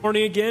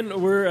Morning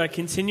again. We're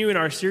continuing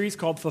our series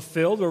called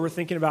Fulfilled, where we're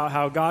thinking about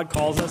how God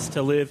calls us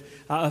to live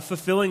a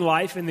fulfilling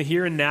life in the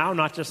here and now,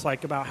 not just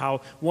like about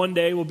how one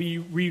day we'll be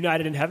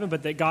reunited in heaven,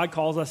 but that God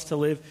calls us to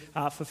live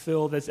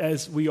fulfilled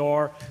as we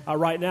are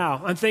right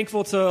now. I'm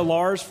thankful to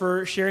Lars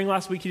for sharing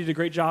last week. He did a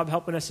great job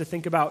helping us to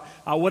think about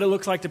what it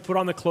looks like to put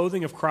on the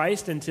clothing of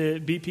Christ and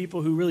to be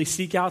people who really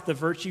seek out the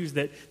virtues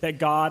that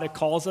God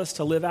calls us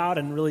to live out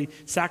and really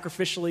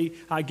sacrificially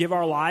give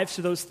our lives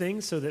to those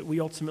things so that we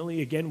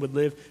ultimately, again, would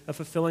live a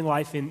fulfilling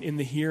life in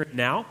the here and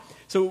now.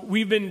 So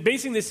we've been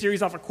basing this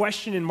series off a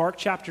question in Mark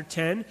chapter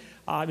 10.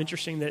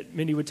 Interesting that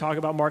Mindy would talk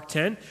about Mark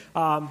 10.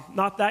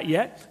 Not that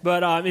yet,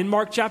 but in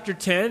Mark chapter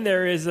 10,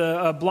 there is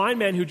a blind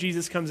man who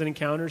Jesus comes and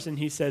encounters, and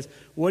he says,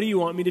 "What do you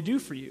want me to do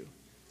for you?"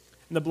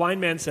 And the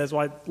blind man says,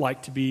 "Well, I'd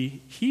like to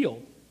be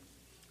healed."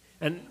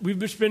 And we've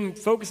just been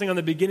focusing on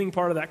the beginning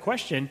part of that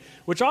question,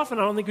 which often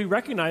I don't think we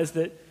recognize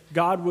that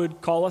God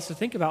would call us to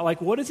think about, like,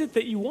 what is it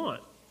that you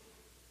want?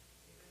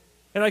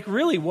 And like,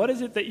 really, what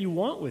is it that you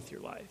want with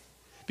your life?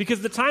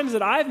 Because the times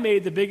that I've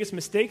made the biggest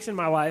mistakes in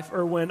my life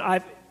are when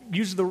I've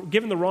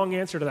given the wrong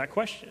answer to that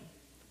question.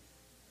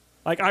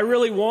 Like, I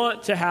really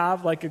want to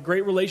have like a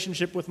great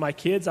relationship with my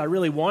kids. I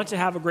really want to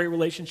have a great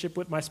relationship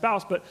with my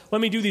spouse, but let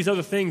me do these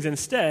other things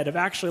instead of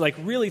actually like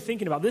really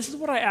thinking about, this is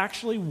what I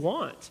actually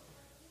want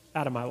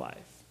out of my life.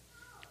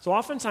 So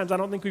oftentimes I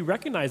don't think we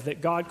recognize that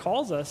God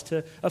calls us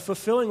to a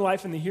fulfilling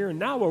life in the here and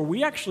now where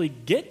we actually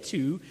get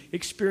to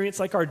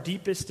experience like our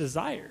deepest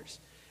desires.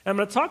 And I'm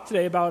going to talk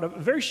today about a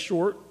very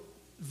short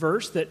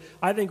verse that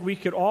I think we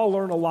could all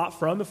learn a lot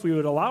from if we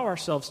would allow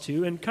ourselves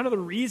to, and kind of the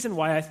reason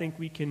why I think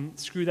we can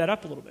screw that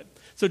up a little bit.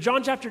 So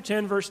John chapter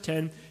 10, verse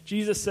 10,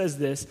 Jesus says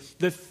this,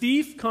 "The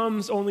thief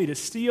comes only to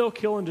steal,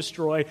 kill, and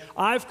destroy.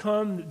 I've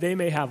come that they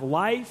may have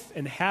life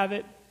and have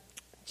it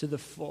to the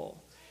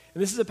full."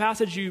 And this is a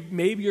passage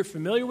maybe you're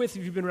familiar with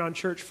if you've been around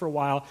church for a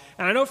while.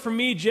 And I know for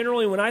me,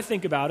 generally, when I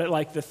think about it,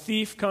 like the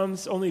thief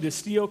comes only to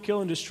steal, kill,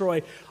 and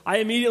destroy, I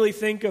immediately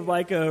think of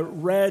like a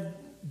red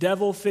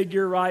devil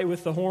figure, right,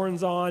 with the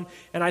horns on.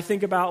 And I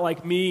think about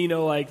like me,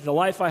 like the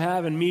life I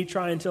have and me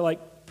trying to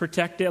like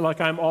protect it,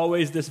 like I'm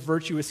always this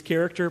virtuous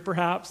character,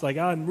 perhaps. Like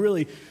I'm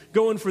really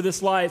going for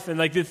this life and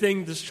like the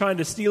thing that's trying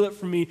to steal it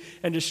from me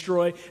and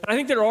destroy. And I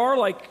think there are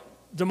like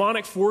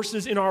demonic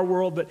forces in our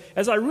world, but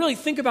as I really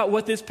think about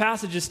what this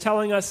passage is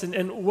telling us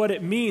and what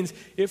it means,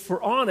 if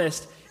we're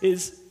honest,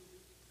 is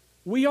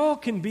we all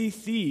can be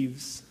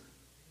thieves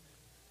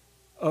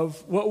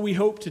of what we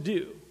hope to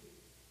do.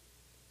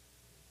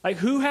 Like,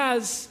 who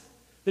has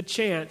the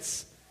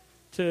chance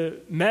to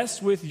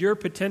mess with your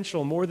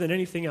potential more than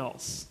anything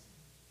else?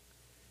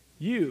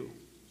 You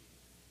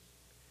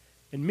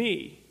and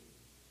me.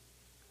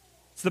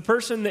 It's the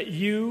person that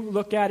you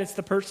look at, it's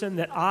the person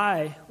that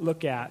I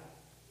look at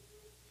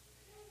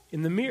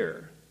in the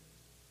mirror.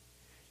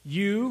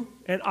 You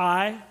and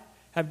I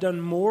have done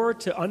more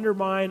to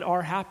undermine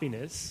our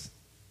happiness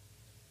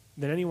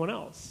than anyone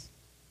else.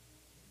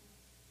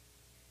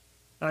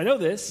 And I know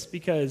this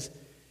because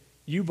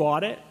you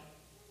bought it,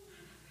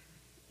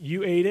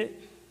 you ate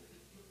it,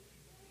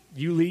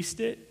 you leased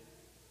it,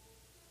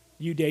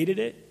 you dated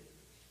it.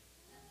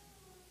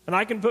 And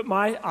I can put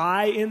my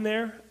I in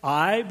there.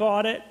 I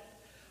bought it,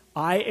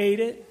 I ate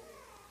it,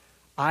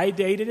 I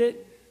dated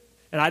it.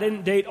 And I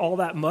didn't date all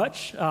that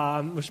much,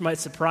 which might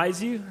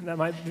surprise you. That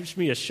might just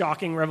be a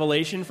shocking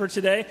revelation for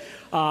today.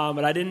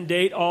 But I didn't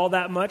date all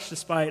that much,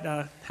 despite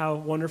how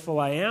wonderful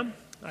I am.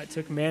 It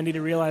took Mandy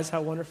to realize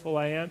how wonderful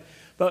I am.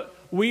 But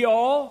we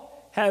all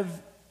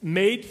have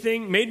made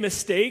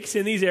mistakes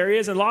in these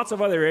areas and lots of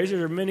other areas.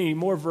 There are many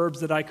more verbs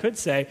that I could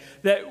say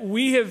that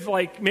we have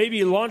like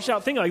maybe launched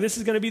out thinking like this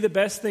is going to be the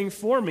best thing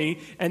for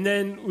me. And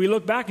then we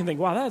look back and think,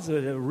 wow, that's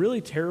a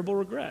really terrible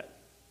regret.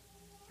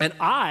 And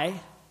I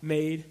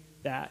made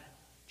that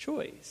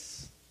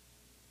choice.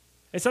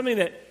 It's something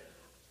that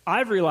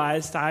I've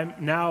realized. I'm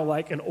now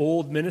like an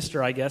old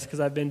minister, I guess, because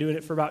I've been doing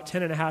it for about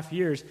 10 and a half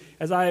years,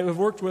 as I have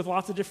worked with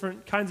lots of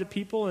different kinds of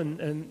people and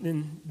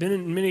been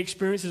in many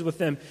experiences with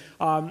them.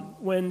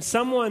 When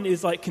someone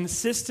is like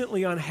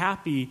consistently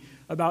unhappy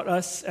about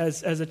us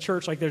as a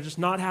church, like they're just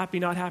not happy,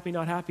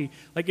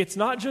 like it's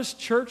not just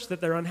church that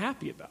they're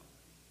unhappy about.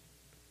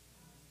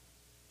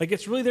 Like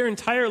it's really their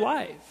entire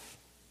life.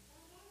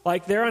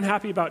 Like they're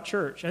unhappy about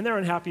church, and they're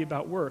unhappy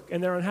about work,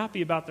 and they're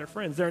unhappy about their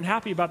friends. They're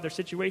unhappy about their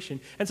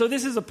situation. And so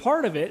this is a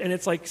part of it, and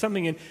it's like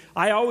something, and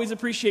I always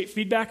appreciate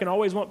feedback and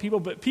always want people,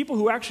 but people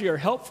who actually are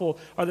helpful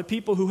are the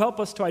people who help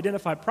us to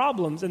identify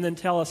problems and then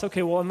tell us,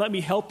 okay, well, and let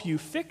me help you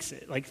fix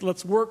it. Like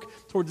let's work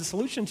towards a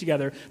solution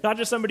together, not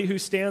just somebody who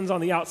stands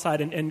on the outside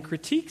and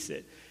critiques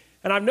it.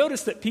 And I've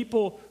noticed that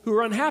people who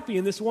are unhappy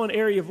in this one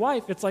area of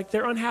life, it's like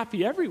they're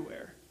unhappy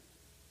everywhere.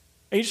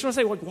 And you just want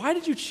to say, like, why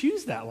did you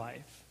choose that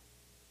life?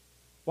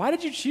 Why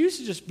did you choose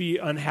to just be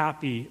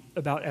unhappy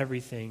about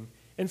everything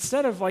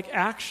instead of like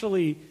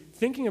actually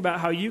thinking about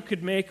how you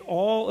could make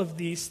all of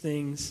these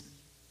things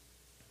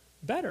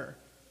better?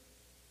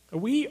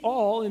 We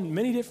all, in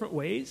many different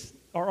ways,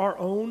 are our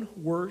own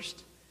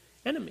worst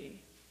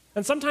enemy.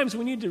 And sometimes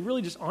we need to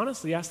really just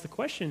honestly ask the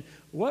question,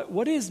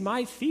 what is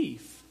my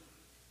thief?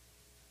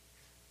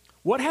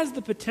 What has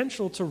the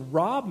potential to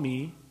rob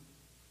me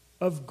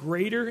of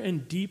greater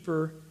and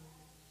deeper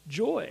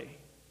joy?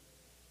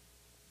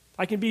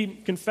 I can be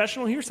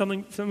confessional here.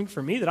 Something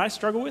for me that I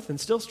struggle with and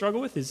still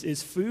struggle with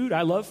is food.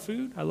 I love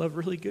food. I love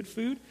really good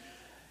food.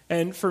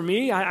 And for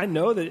me, I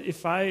know that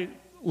if I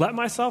let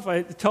myself,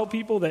 I tell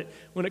people that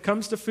when it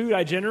comes to food,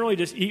 I generally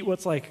just eat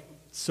what's like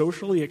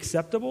socially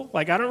acceptable.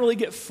 Like I don't really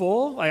get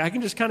full. Like I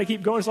can just kind of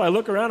keep going. So I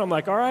look around, I'm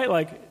like, all right,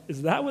 like,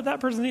 is that what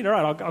that person's eating? All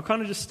right, I'll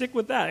kind of just stick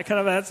with that.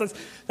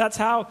 That's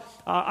how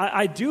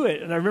I do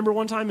it. And I remember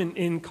one time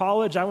in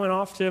college, I went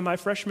off to my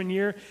freshman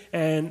year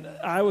and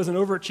I was an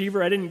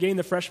overachiever. I didn't gain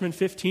the freshman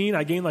 15.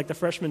 I gained like the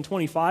freshman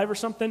 25 or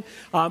something.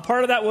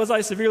 Part of that was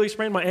I severely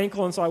sprained my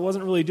ankle, and so I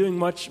wasn't really doing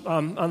much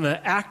on the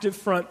active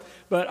front.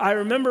 But I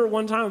remember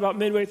one time about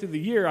midway through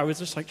the year, I was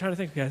just like trying to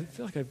think, okay, I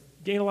feel like I've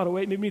gained a lot of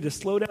weight, maybe need to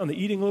slow down the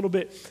eating a little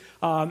bit.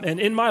 And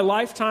in my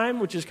lifetime,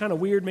 which is kind of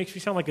weird, makes me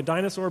sound like a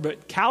dinosaur,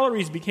 but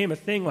calories became a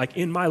thing like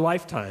in my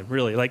lifetime,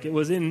 really. Like I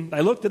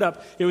looked it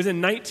up, it was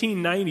in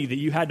 1990 that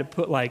you had to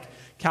put like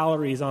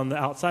calories on the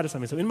outside of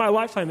something. So in my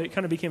lifetime, it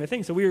kind of became a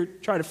thing. So we were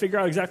trying to figure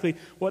out exactly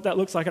what that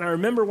looks like. And I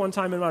remember one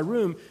time in my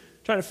room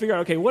trying to figure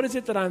out, okay, what is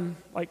it that I'm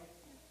like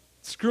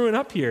screwing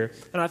up here?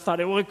 And I thought,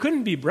 well, it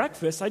couldn't be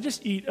breakfast. I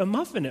just eat a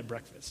muffin at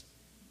breakfast.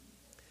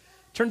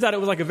 Turns out it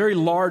was like a very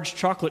large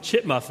chocolate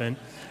chip muffin.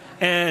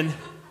 And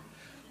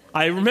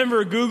I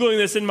remember Googling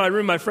this in my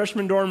room, my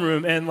freshman dorm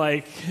room, and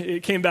like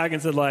it came back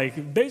and said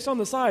like, based on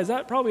the size,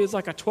 that probably is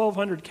like a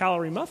 1,200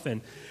 calorie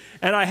muffin.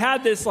 And I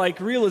had this like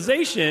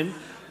realization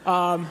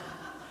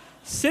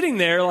sitting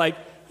there like,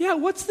 yeah,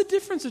 what's the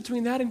difference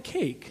between that and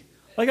cake?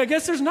 Like, I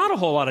guess there's not a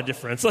whole lot of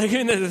difference. Like,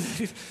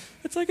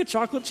 it's like a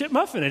chocolate chip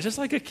muffin. It's just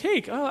like a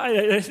cake.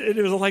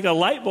 It was like a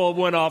light bulb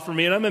went off for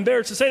me, and I'm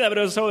embarrassed to say that, but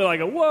it was totally like,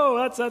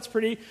 whoa, that's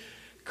pretty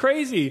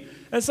crazy.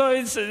 And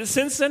so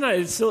since then,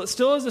 it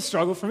still is a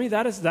struggle for me.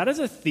 That is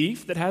a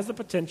thief that has the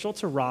potential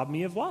to rob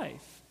me of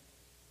life.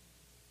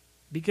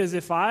 Because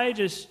if I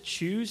just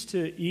choose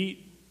to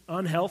eat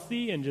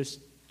unhealthy and just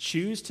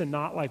choose to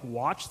not like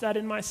watch that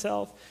in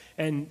myself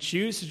and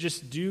choose to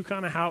just do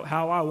kind of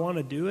how I want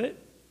to do it,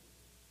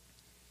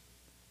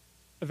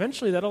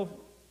 eventually that'll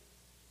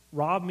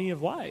rob me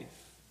of life.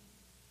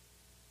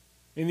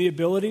 And the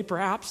ability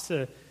perhaps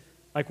to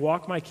like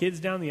walk my kids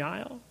down the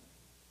aisle.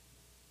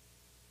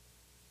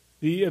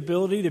 The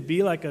ability to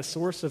be like a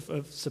source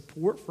of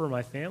support for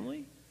my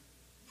family.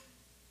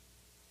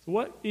 So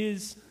what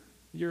is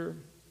your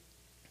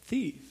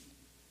thief?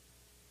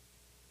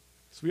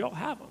 So we all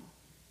have them.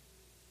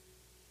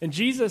 And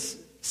Jesus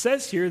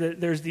says here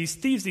that there's these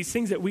thieves, these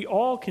things that we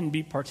all can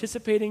be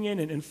participating in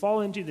and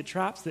fall into the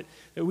traps that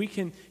we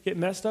can get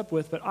messed up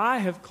with. But I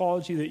have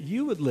called you that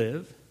you would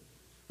live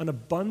an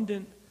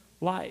abundant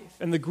life.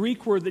 And the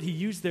Greek word that he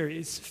used there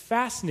is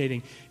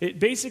fascinating. It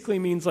basically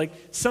means like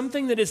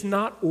something that is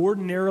not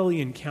ordinarily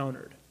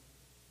encountered.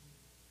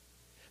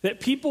 That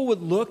people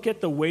would look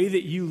at the way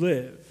that you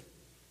live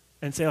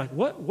and say like,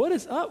 what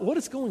is up? What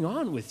is going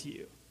on with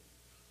you?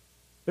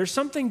 There's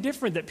something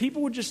different, that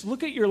people would just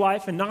look at your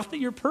life, and not that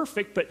you're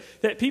perfect, but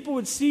that people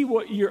would see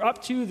what you're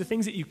up to, the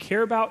things that you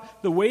care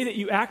about, the way that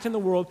you act in the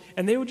world,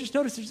 and they would just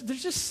notice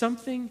there's just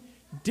something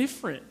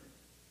different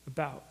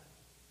about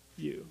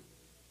you.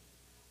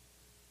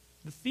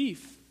 The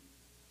thief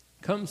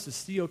comes to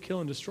steal, kill,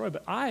 and destroy,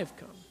 but I have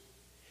come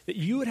that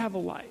you would have a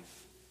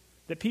life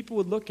that people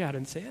would look at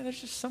and say, yeah,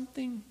 there's just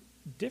something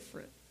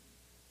different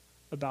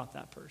about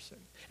that person.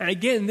 And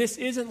again, this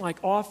isn't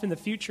like off in the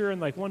future and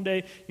like one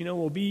day,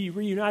 we'll be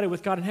reunited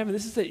with God in heaven.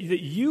 This is that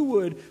you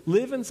would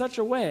live in such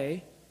a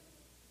way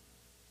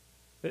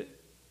that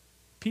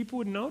people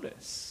would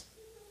notice.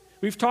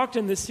 We've talked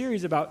in this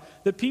series about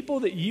the people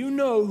that you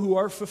know who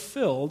are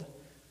fulfilled.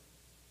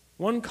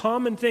 One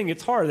common thing,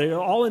 it's hard. They're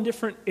all in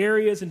different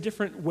areas and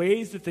different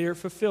ways that they are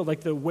fulfilled,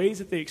 like the ways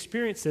that they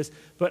experience this.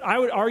 But I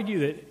would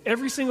argue that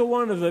every single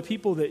one of the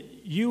people that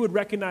you would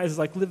recognize as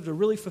like lived a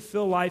really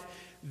fulfilled life,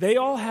 they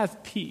all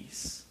have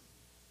peace.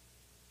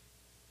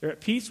 They're at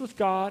peace with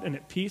God and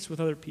at peace with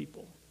other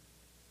people.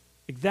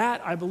 Like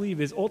that, I believe,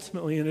 is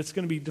ultimately, and it's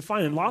going to be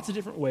defined in lots of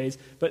different ways,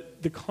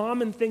 but the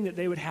common thing that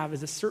they would have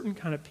is a certain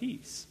kind of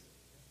peace.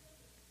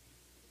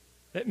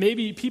 That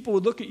maybe people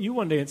would look at you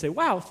one day and say,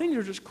 wow, things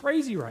are just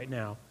crazy right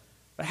now.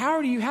 But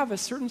how do you have a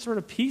certain sort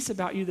of peace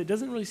about you that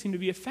doesn't really seem to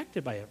be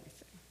affected by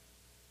everything?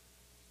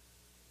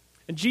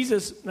 And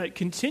Jesus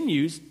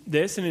continues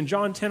this, and in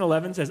John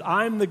 10:11 says,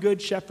 I'm the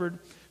good shepherd.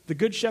 The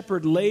good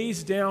shepherd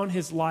lays down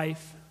his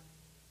life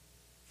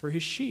for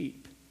his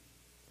sheep.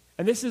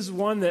 And this is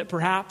one that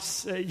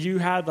perhaps you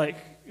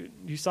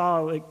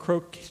saw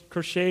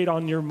crocheted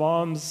on your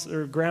mom's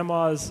or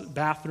grandma's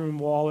bathroom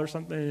wall or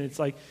something, and it's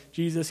like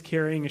Jesus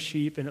carrying a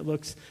sheep, and it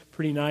looks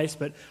pretty nice.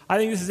 But I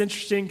think this is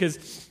interesting because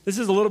this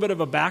is a little bit of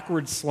a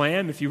backward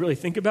slam if you really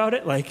think about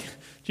it. Like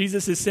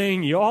Jesus is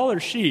saying, y'all are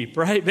sheep,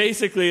 right?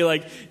 Basically,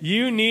 like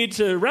you need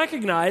to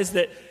recognize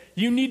that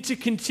you need to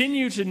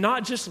continue to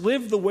not just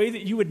live the way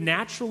that you would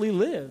naturally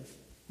live.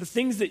 the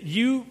things that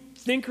you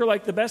think are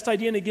like the best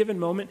idea in a given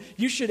moment,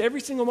 you should every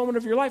single moment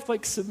of your life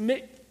like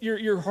submit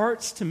your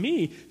hearts to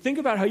me. Think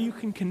about how you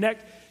can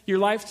connect your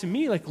life to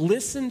me, like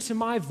listen to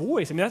my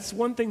voice. I mean, that's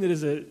one thing that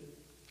is a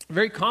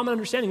very common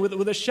understanding.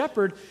 With a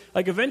shepherd,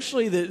 like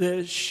eventually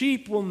the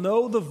sheep will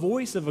know the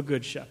voice of a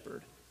good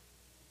shepherd,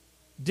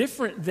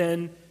 different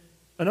than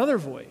another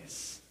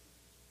voice.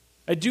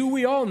 Do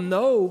we all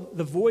know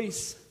the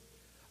voice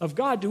of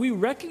God? Do we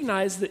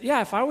recognize that, yeah,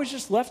 if I was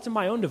just left to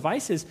my own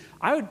devices,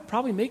 I would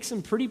probably make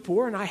some pretty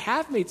poor, and I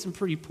have made some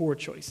pretty poor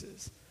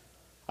choices.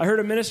 I heard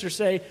a minister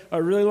say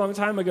a really long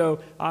time ago,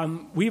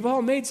 we've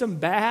all made some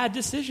bad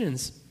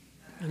decisions.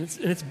 And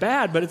it's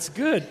bad, but it's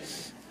good.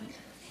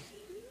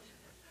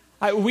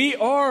 We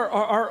are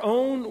our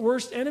own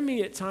worst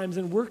enemy at times,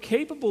 and we're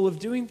capable of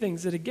doing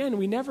things that, again,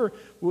 we never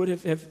would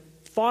have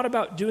thought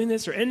about doing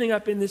this or ending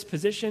up in this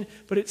position,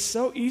 but it's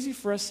so easy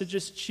for us to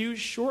just choose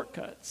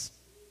shortcuts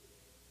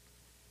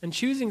and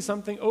choosing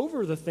something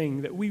over the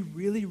thing that we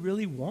really,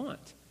 really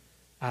want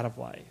out of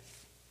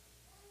life.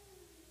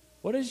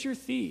 What is your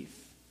thief?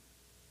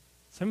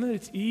 Something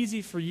that's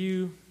easy for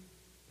you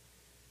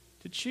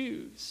to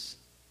choose.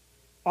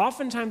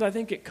 Oftentimes, I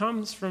think it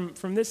comes from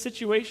this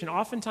situation.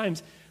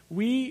 Oftentimes,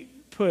 we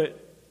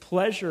put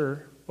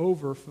pleasure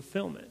over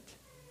fulfillment.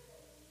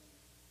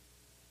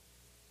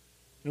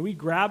 And we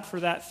grab for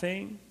that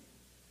thing,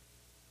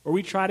 or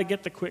we try to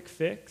get the quick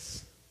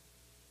fix,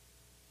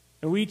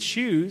 and we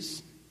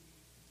choose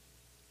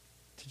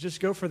to just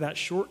go for that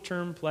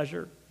short-term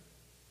pleasure,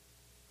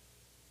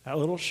 that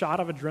little shot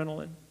of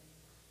adrenaline,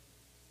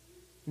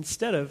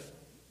 instead of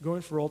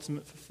going for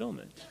ultimate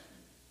fulfillment.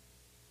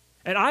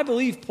 And I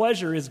believe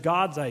pleasure is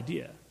God's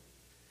idea.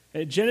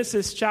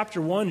 Genesis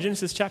chapter 1,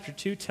 Genesis chapter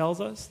 2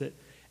 tells us that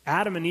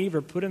Adam and Eve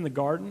are put in the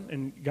garden,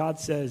 and God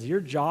says,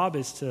 your job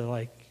is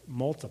to,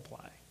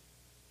 multiply.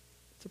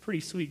 It's a pretty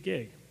sweet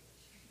gig.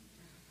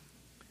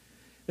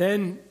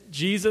 Then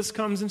Jesus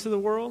comes into the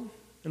world,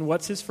 and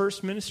what's his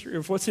first ministry,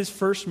 or what's his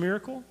first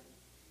miracle?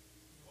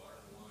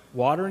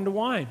 Water into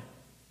wine.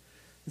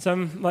 And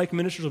some,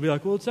 ministers will be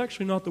like, well, it's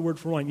actually not the word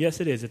for wine. Yes,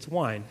 it is. It's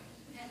wine.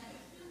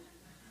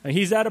 And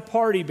he's at a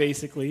party,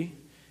 basically,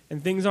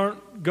 and things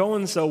aren't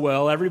going so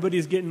well.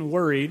 Everybody's getting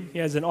worried. He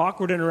has an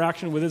awkward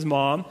interaction with his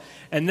mom.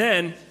 And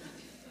then,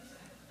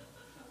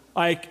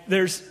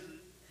 there's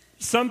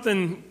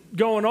something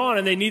going on,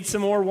 and they need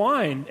some more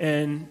wine.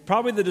 And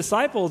probably the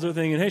disciples are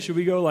thinking, hey, should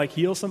we go,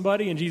 heal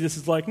somebody? And Jesus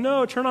is like,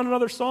 no, turn on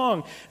another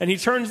song. And he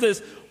turns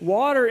this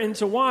water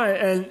into wine.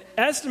 And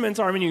estimates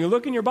are, you can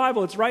look in your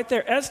Bible, it's right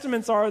there.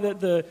 Estimates are that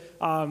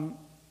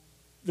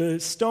the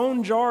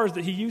stone jars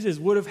that he uses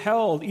would have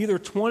held either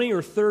 20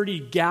 or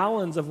 30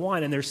 gallons of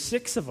wine, and there's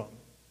 6 of them.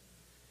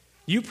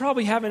 You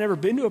probably haven't ever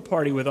been to a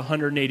party with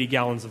 180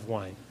 gallons of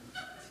wine.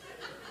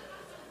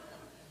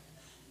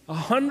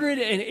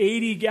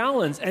 180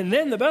 gallons. And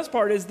then the best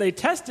part is they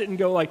test it and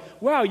go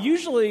wow,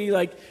 usually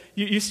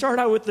you start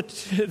out with the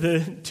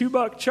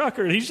 $2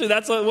 chucker. Usually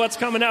that's what's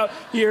coming out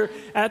here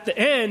at the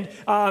end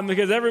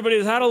because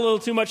everybody's had a little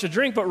too much to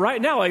drink. But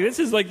right now, this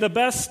is the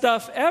best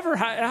stuff ever.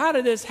 How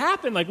did this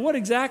happen? What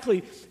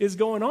exactly is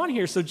going on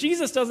here? So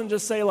Jesus doesn't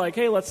just say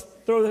hey, let's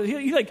throw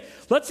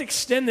let's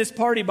extend this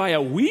party by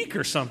a week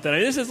or something.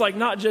 This is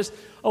not just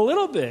a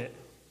little bit.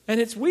 And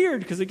it's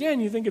weird because,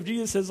 again, you think of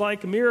Jesus as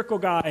a miracle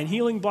guy and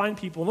healing blind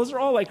people. And those are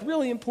all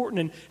really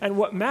important and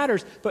what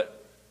matters.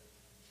 But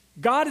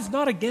God is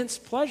not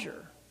against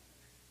pleasure.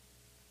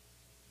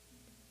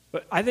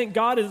 But I think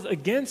God is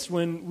against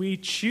when we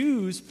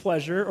choose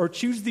pleasure or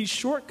choose these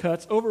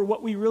shortcuts over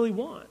what we really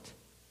want.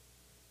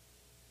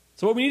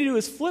 So what we need to do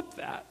is flip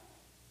that.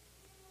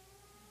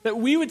 That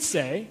we would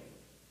say,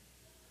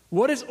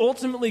 what is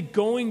ultimately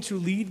going to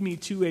lead me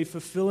to a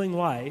fulfilling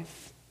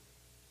life?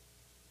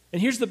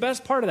 And here's the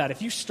best part of that.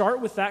 If you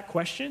start with that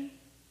question,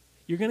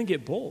 you're going to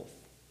get both.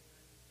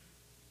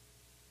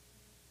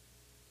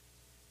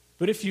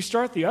 But if you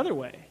start the other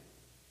way,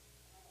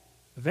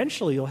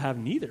 eventually you'll have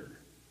neither.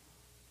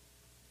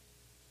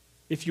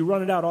 If you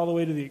run it out all the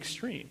way to the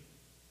extreme.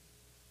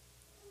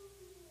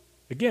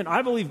 Again,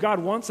 I believe God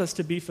wants us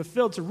to be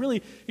fulfilled, to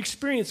really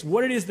experience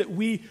what it is that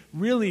we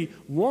really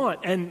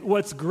want. And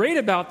what's great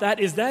about that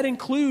is that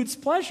includes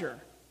pleasure.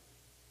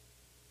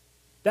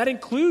 That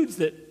includes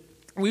that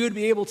we would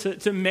be able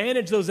to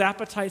manage those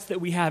appetites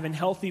that we have in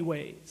healthy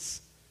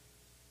ways.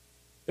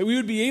 That we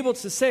would be able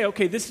to say,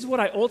 okay, this is what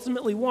I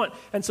ultimately want,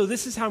 and so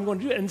this is how I'm going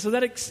to do it. And so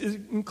that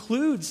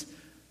includes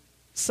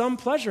some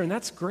pleasure, and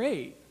that's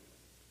great.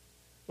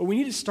 But we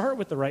need to start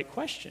with the right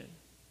question.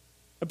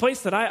 A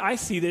place that I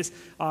see this,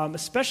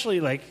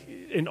 especially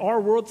in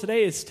our world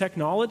today, is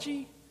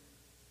technology.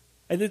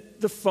 And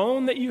the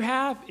phone that you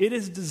have, it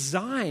is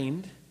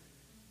designed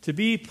to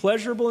be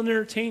pleasurable and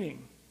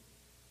entertaining.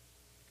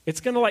 It's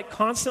going to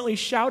constantly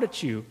shout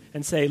at you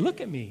and say,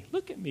 look at me,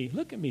 look at me,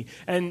 look at me.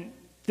 And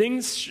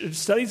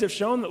studies have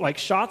shown that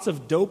shots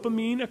of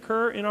dopamine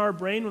occur in our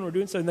brain when we're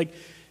doing something.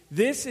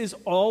 This is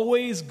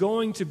always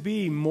going to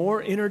be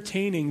more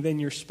entertaining than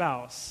your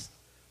spouse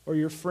or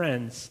your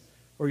friends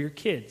or your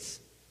kids.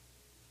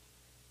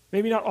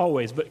 maybe not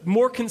always, but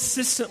more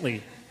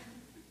consistently,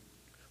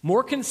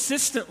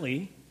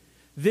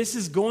 this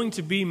is going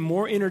to be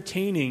more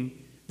entertaining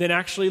than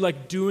actually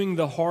like doing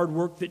the hard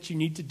work that you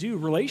need to do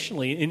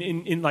relationally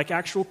in like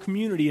actual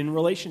community and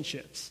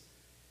relationships.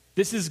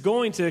 This is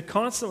going to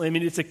constantly,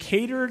 it's a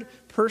catered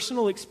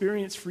personal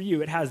experience for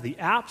you. It has the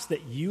apps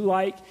that you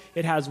like.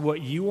 It has what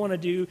you want to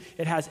do.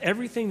 It has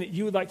everything that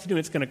you would like to do.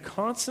 It's going to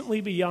constantly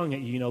be yelling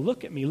at you,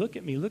 look at me, look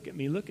at me, look at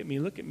me, look at me,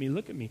 look at me,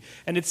 look at me.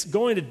 And it's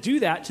going to do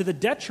that to the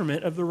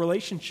detriment of the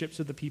relationships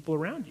of the people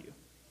around you.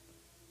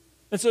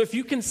 And so if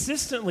you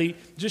consistently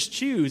just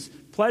choose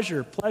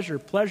pleasure, pleasure,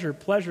 pleasure,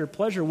 pleasure,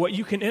 pleasure, what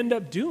you can end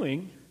up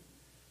doing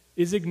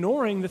is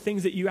ignoring the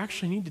things that you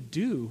actually need to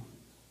do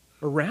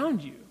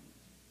around you.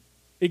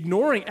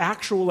 Ignoring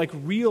actual, like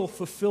real,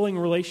 fulfilling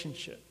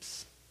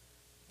relationships.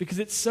 Because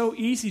it's so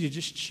easy to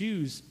just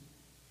choose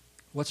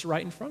what's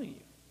right in front of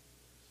you.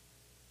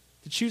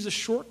 To choose a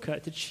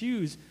shortcut, to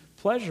choose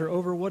pleasure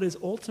over what is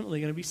ultimately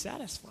going to be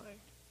satisfying.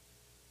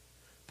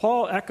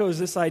 Paul echoes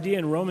this idea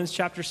in Romans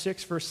chapter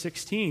 6, verse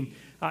 16.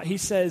 He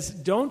says,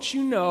 don't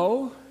you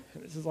know,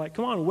 this is like,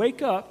 come on,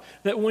 wake up,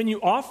 that when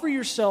you offer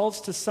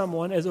yourselves to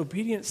someone as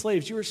obedient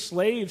slaves, you are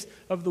slaves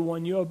of the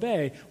one you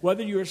obey,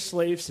 whether you are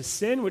slaves to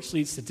sin, which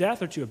leads to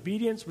death, or to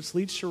obedience, which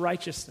leads to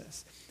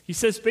righteousness. He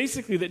says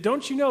basically that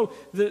don't you know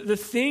the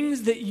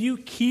things that you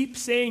keep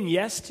saying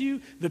yes to,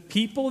 the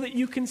people that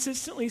you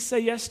consistently say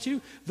yes to,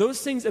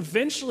 those things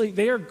eventually,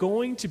 they are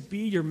going to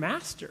be your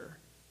master.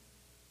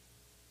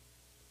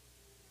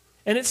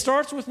 And it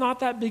starts with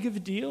not that big of a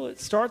deal. It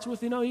starts with,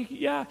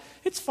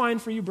 it's fine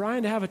for you,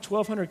 Brian, to have a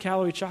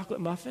 1,200-calorie chocolate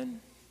muffin.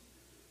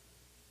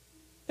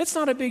 It's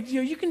not a big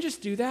deal. You can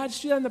just do that.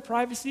 Just do that in the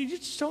privacy. You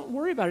just don't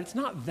worry about it. It's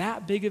not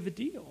that big of a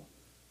deal.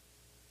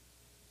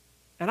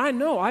 And I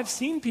know I've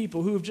seen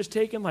people who have just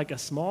taken like a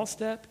small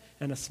step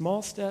and a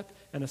small step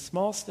and a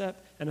small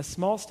step and a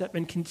small step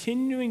and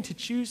continuing to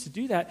choose to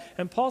do that.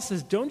 And Paul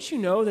says, don't you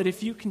know that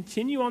if you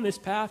continue on this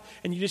path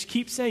and you just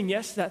keep saying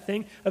yes to that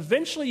thing,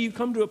 eventually you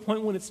come to a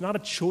point when it's not a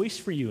choice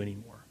for you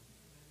anymore.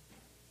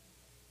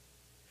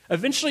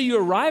 Eventually you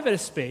arrive at a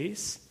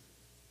space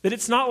that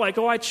it's not like,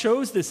 I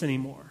chose this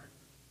anymore.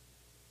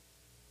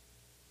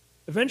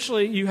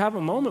 Eventually you have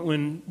a moment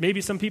when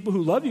maybe some people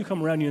who love you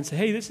come around you and say,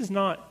 hey, this is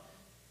not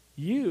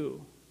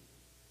you.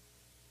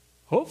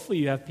 Hopefully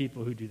you have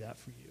people who do that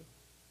for you.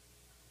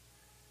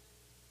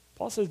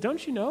 Paul says,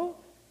 don't you know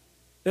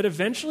that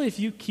eventually if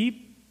you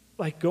keep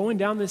like going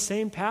down this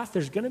same path,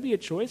 there's going to be a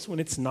choice when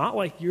it's not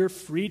like your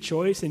free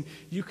choice and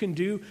you can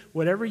do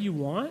whatever you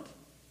want?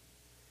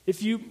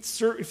 If you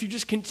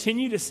just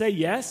continue to say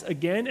yes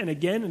again and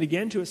again and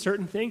again to a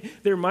certain thing,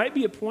 there might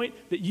be a point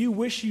that you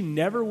wish you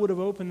never would have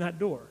opened that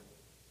door.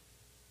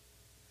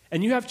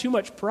 And you have too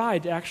much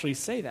pride to actually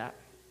say that.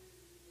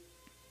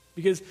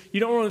 Because you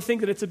don't want to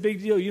think that it's a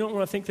big deal. You don't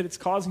want to think that it's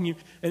causing you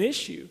an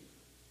issue.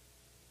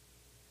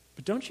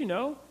 But don't you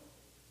know,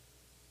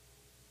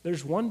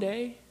 there's one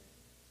day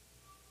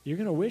you're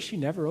going to wish you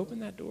never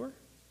opened that door?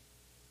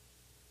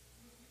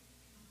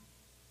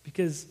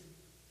 Because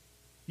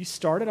you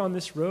started on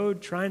this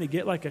road trying to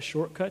get like a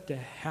shortcut to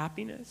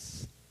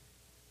happiness.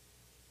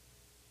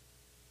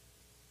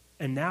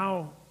 And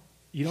now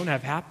you don't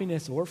have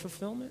happiness or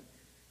fulfillment.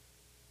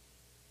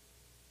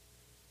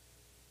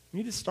 You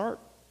need to start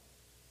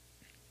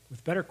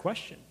with better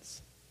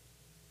questions.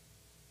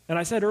 And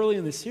I said early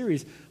in this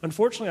series,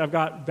 unfortunately, I've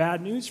got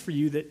bad news for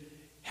you that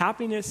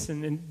happiness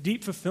and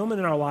deep fulfillment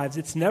in our lives,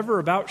 it's never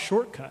about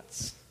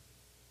shortcuts.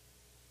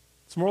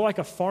 It's more like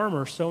a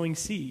farmer sowing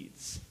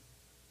seeds.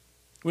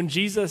 When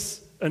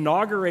Jesus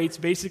inaugurates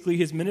basically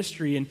his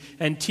ministry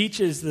and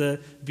teaches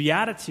the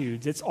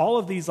Beatitudes, it's all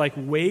of these like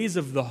ways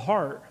of the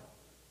heart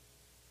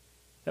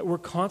that we're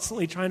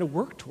constantly trying to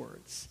work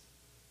towards.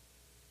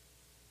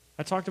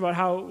 I talked about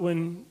how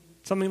when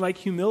something like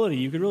humility,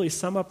 you could really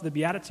sum up the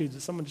Beatitudes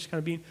as someone just kind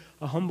of being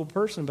a humble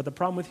person. But the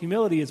problem with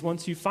humility is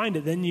once you find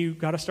it, then you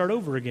got to start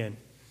over again.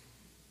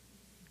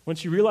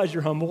 Once you realize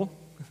you're humble,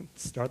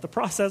 start the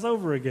process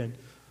over again.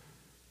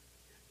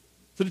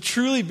 So to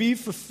truly be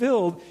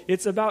fulfilled,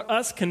 it's about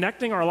us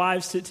connecting our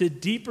lives to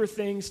deeper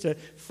things, to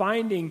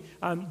finding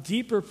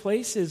deeper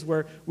places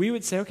where we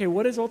would say, okay,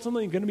 what is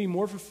ultimately going to be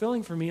more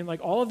fulfilling for me in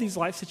like all of these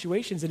life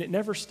situations, and it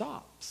never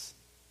stops.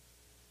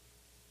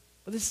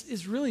 But this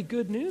is really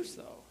good news,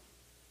 though.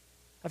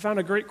 I found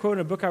a great quote in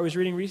a book I was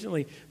reading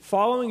recently.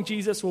 Following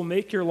Jesus will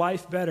make your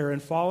life better,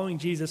 and following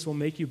Jesus will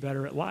make you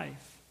better at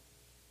life.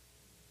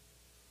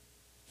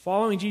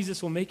 Following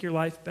Jesus will make your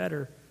life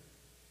better.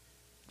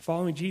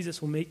 Following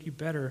Jesus will make you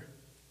better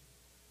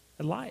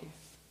at life.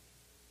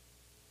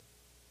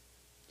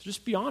 So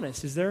just be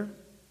honest. Is there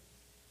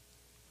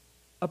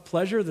a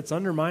pleasure that's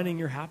undermining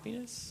your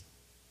happiness?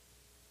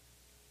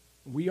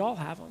 We all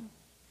have them.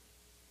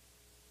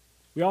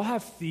 We all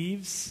have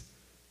thieves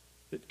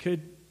that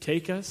could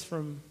take us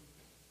from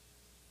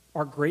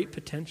our great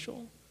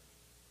potential.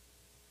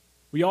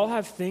 We all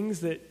have things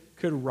that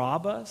could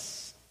rob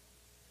us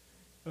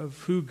of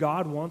who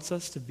God wants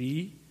us to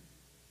be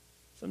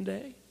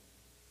someday.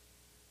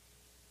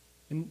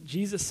 And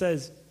Jesus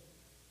says,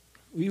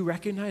 will you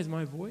recognize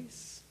my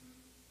voice?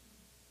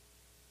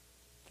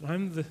 That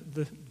I'm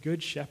the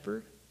good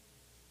shepherd?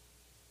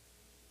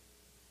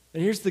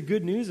 And here's the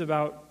good news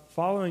about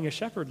following a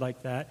shepherd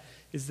like that,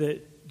 is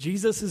that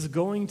Jesus is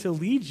going to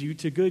lead you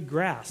to good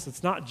grass.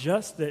 It's not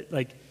just that,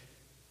 like,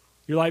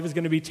 your life is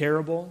going to be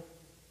terrible.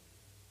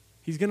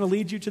 He's going to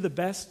lead you to the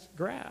best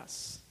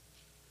grass.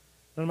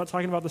 And I'm not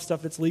talking about the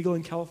stuff that's legal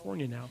in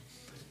California now.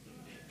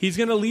 He's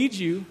going to lead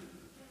you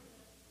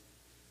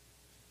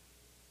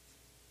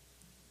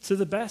to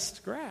the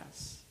best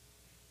grass.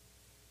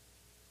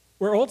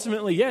 Where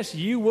ultimately, yes,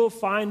 you will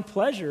find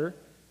pleasure,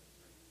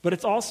 but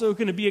it's also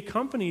going to be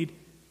accompanied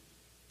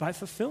by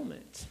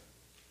fulfillment.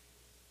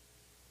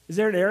 Is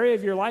there an area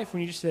of your life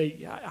when you just say,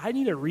 yeah, I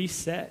need a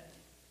reset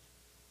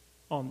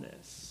on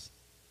this?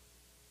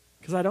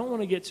 Because I don't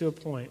want to get to a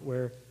point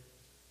where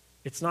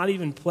it's not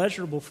even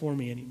pleasurable for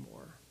me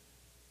anymore.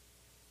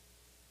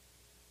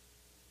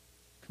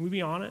 Can we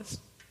be honest?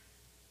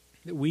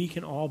 That we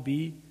can all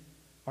be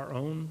our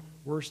own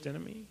worst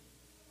enemy?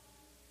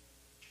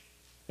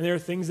 And there are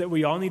things that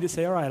we all need to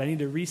say, all right, I need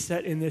to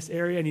reset in this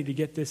area. I need to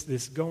get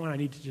this going. I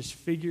need to just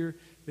figure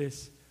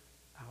this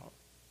out.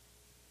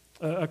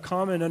 A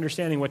common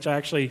understanding, which I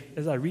actually,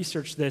 as I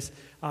researched this,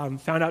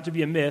 found out to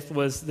be a myth,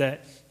 was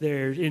that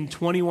in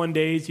 21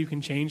 days you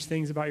can change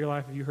things about your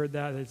life. Have you heard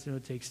that?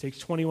 It takes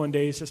 21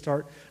 days to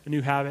start a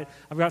new habit.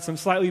 I've got some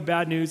slightly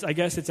bad news. I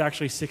guess it's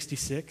actually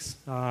 66,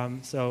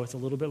 so it's a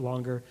little bit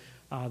longer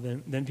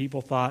than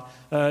people thought.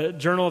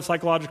 Journal of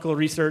Psychological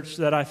Research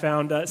that I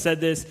found said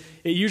this: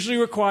 it usually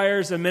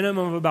requires a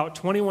minimum of about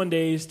 21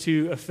 days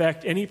to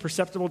affect any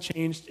perceptible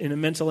change in a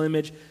mental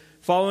image.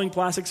 Following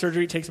plastic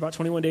surgery, it takes about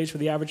 21 days for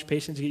the average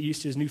patient to get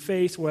used to his new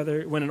face.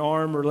 When an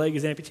arm or leg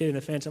is amputated and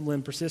a phantom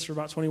limb persists for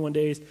about 21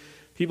 days.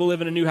 People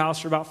live in a new house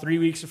for about 3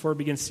 weeks before it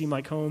begins to seem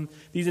like home.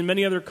 These and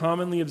many other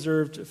commonly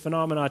observed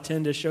phenomena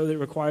tend to show that it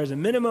requires a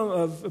minimum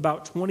of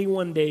about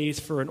 21 days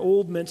for an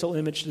old mental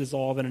image to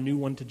dissolve and a new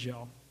one to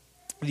gel.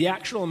 The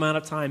actual amount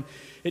of time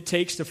it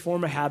takes to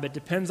form a habit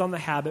depends on the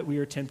habit we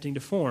are attempting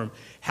to form.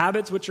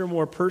 Habits which are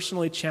more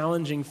personally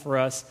challenging for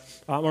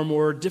us are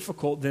more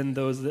difficult than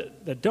those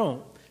that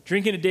don't.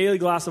 Drinking a daily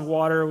glass of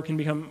water can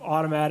become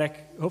automatic.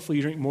 Hopefully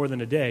you drink more than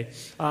a day,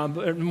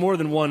 more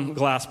than one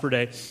glass per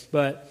day.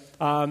 But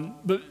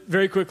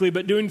very quickly,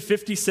 doing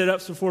 50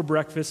 sit-ups before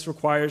breakfast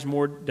requires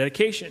more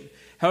dedication.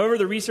 However,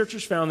 the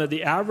researchers found that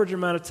the average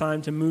amount of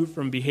time to move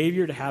from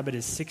behavior to habit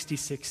is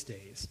 66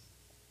 days.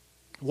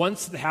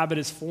 Once the habit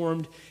is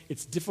formed,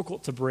 it's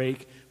difficult to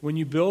break. When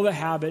you build a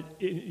habit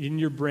in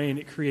your brain,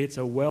 it creates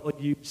a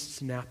well-used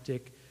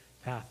synaptic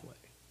pathway.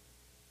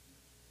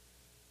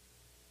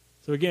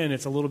 So again,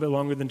 it's a little bit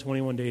longer than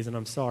 21 days, and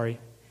I'm sorry.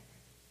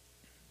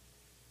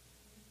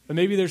 But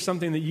maybe there's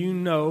something that you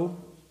know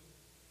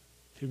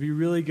could be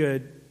really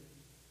good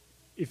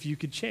if you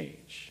could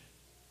change.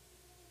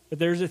 But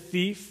there's a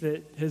thief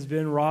that has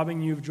been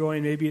robbing you of joy,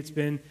 and maybe it's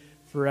been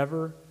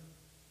forever.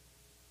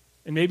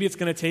 And maybe it's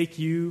going to take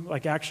you,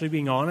 like, actually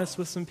being honest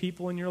with some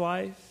people in your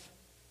life,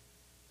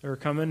 or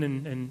coming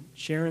and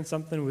sharing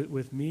something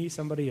with me,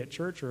 somebody at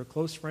church or a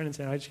close friend, and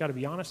saying, I just got to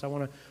be honest, I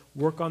want to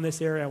work on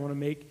this area, I want to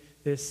make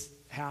this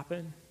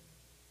happen.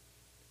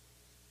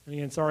 And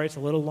again, sorry, it's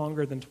a little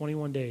longer than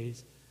 21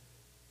 days.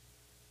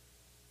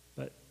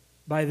 But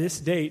by this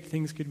date,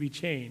 things could be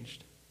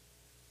changed.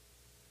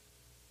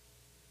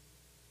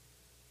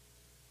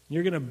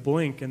 You're going to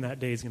blink and that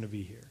day is going to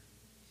be here.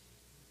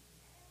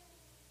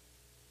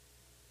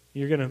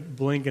 You're going to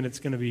blink and it's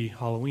going to be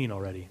Halloween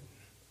already.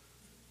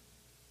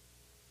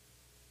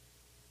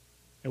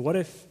 And what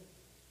if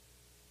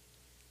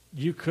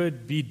you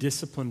could be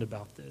disciplined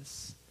about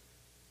this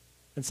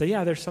and say,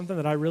 yeah, there's something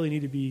that I really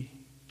need to be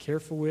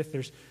careful with.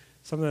 There's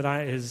something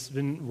that has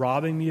been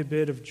robbing me a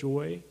bit of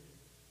joy.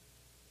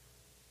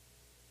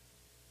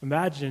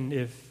 Imagine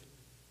if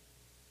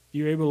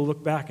you're able to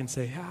look back and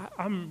say,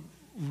 I'm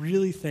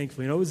really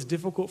thankful. It was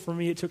difficult for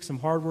me. It took some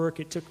hard work.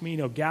 It took me,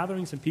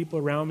 gathering some people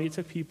around me. It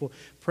took people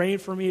praying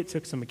for me. It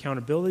took some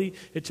accountability.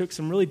 It took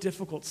some really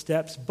difficult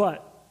steps,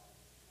 but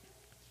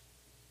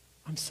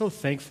I'm so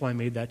thankful I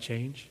made that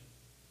change.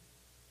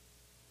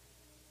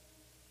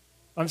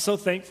 I'm so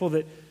thankful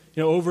that,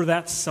 over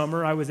that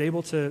summer I was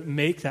able to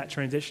make that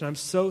transition. I'm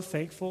so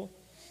thankful.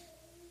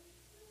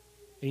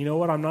 And you know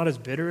what? I'm not as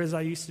bitter as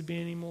I used to be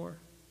anymore.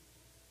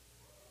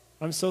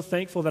 I'm so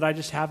thankful that I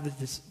just have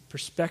this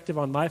perspective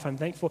on life. I'm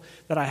thankful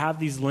that I have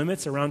these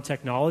limits around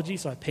technology,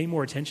 so I pay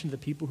more attention to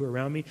the people who are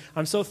around me.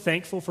 I'm so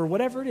thankful for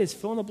whatever it is,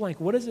 fill in the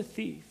blank. What is a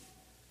thief?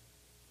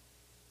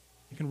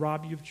 It can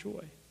rob you of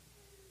joy.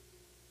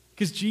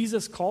 Because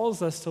Jesus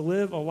calls us to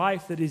live a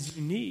life that is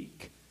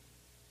unique.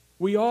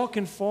 We all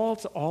can fall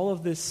to all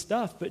of this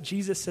stuff, but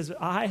Jesus says,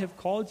 I have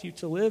called you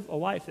to live a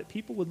life that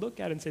people would look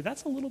at and say,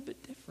 that's a little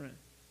bit different.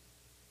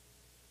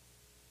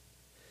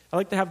 I'd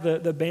like to have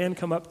the band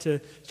come up to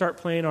start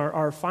playing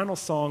our final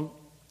song,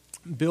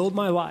 Build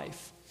My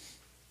Life.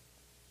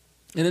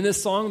 And in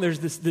this song, there's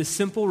this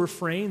simple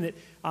refrain that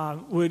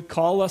would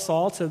call us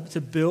all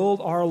to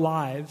build our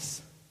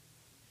lives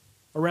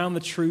around the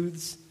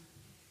truths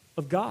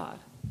of God.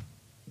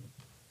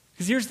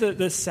 Because here's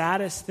the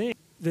saddest thing.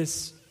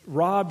 This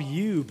rob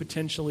you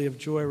potentially of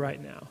joy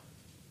right now.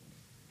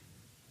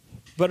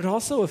 But it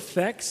also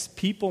affects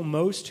people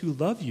most who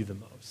love you the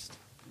most.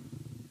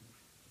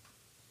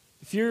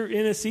 If you're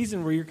in a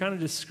season where you're kind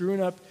of just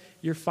screwing up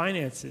your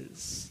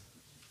finances,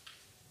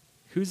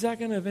 who's that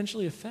going to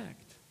eventually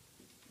affect?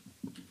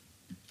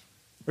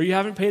 Or you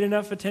haven't paid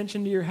enough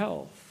attention to your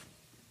health,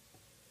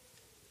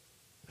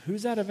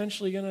 who's that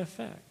eventually going to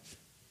affect?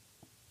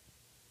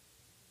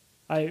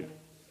 I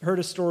heard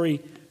a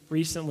story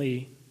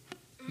recently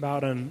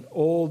about an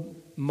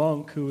old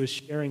monk who was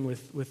sharing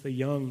with a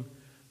young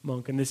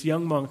monk. And this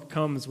young monk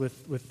comes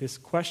with this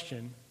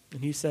question. And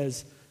he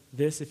says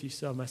this, if you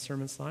still have my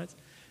sermon slides.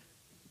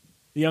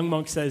 The young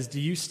monk says, "Do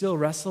you still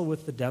wrestle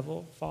with the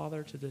devil,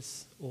 Father?" to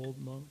this old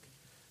monk.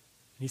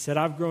 And he said,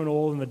 "I've grown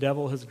old and the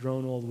devil has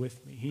grown old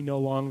with me. He no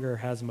longer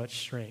has much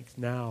strength.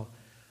 Now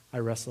I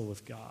wrestle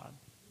with God."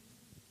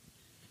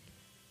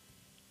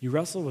 You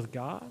wrestle with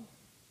God?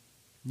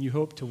 You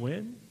hope to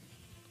win?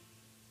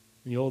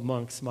 And the old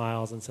monk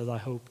smiles and says, "I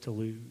hope to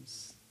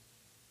lose,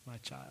 my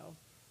child."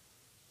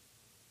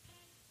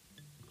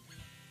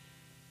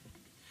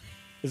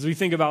 As we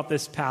think about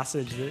this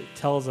passage that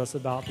tells us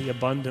about the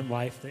abundant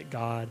life that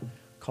God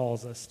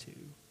calls us to,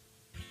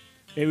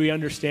 may we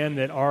understand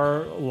that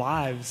our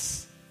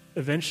lives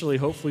eventually,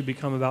 hopefully,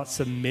 become about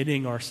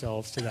submitting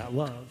ourselves to that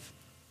love.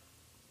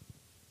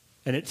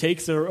 And it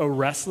takes a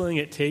wrestling,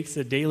 it takes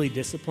a daily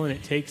discipline,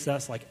 it takes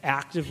us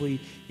actively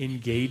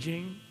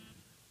engaging.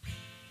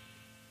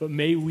 But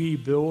may we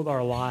build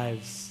our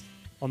lives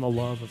on the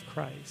love of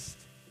Christ.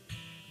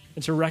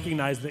 And to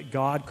recognize that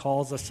God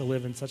calls us to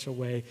live in such a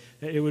way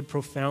that it would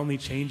profoundly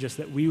change us,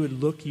 that we would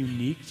look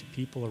unique to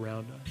people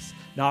around us.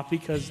 Not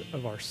because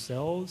of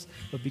ourselves,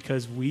 but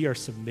because we are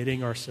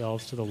submitting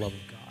ourselves to the love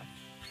of God.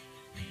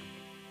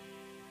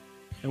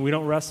 And we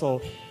don't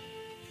wrestle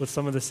with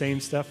some of the same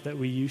stuff that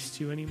we used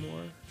to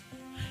anymore.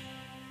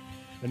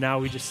 But now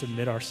we just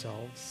submit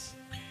ourselves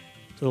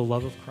to the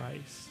love of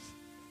Christ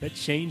that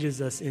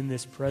changes us in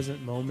this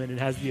present moment and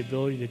has the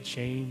ability to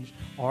change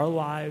our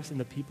lives and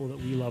the people that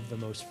we love the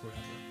most forever.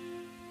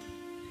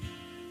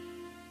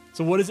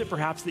 So what is it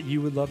perhaps that you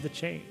would love to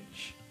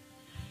change?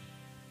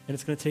 And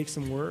it's going to take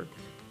some work.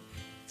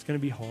 It's going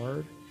to be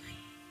hard.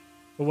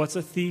 But what's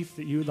a thief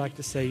that you would like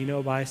to say,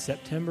 by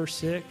September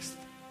 6th,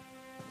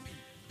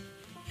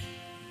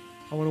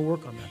 I want to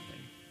work on that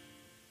thing.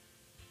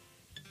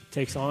 It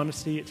takes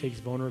honesty. It takes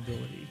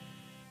vulnerability.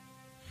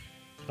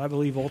 But I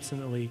believe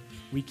ultimately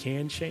we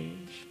can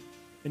change.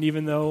 And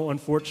even though,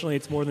 unfortunately,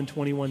 it's more than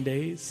 21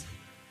 days,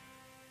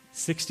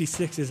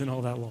 66 isn't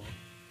all that long.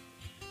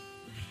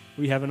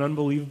 We have an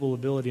unbelievable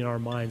ability in our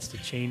minds to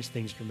change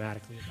things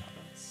dramatically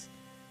about us.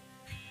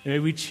 And may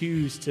we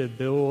choose to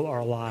build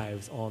our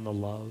lives on the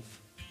love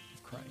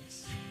of Christ.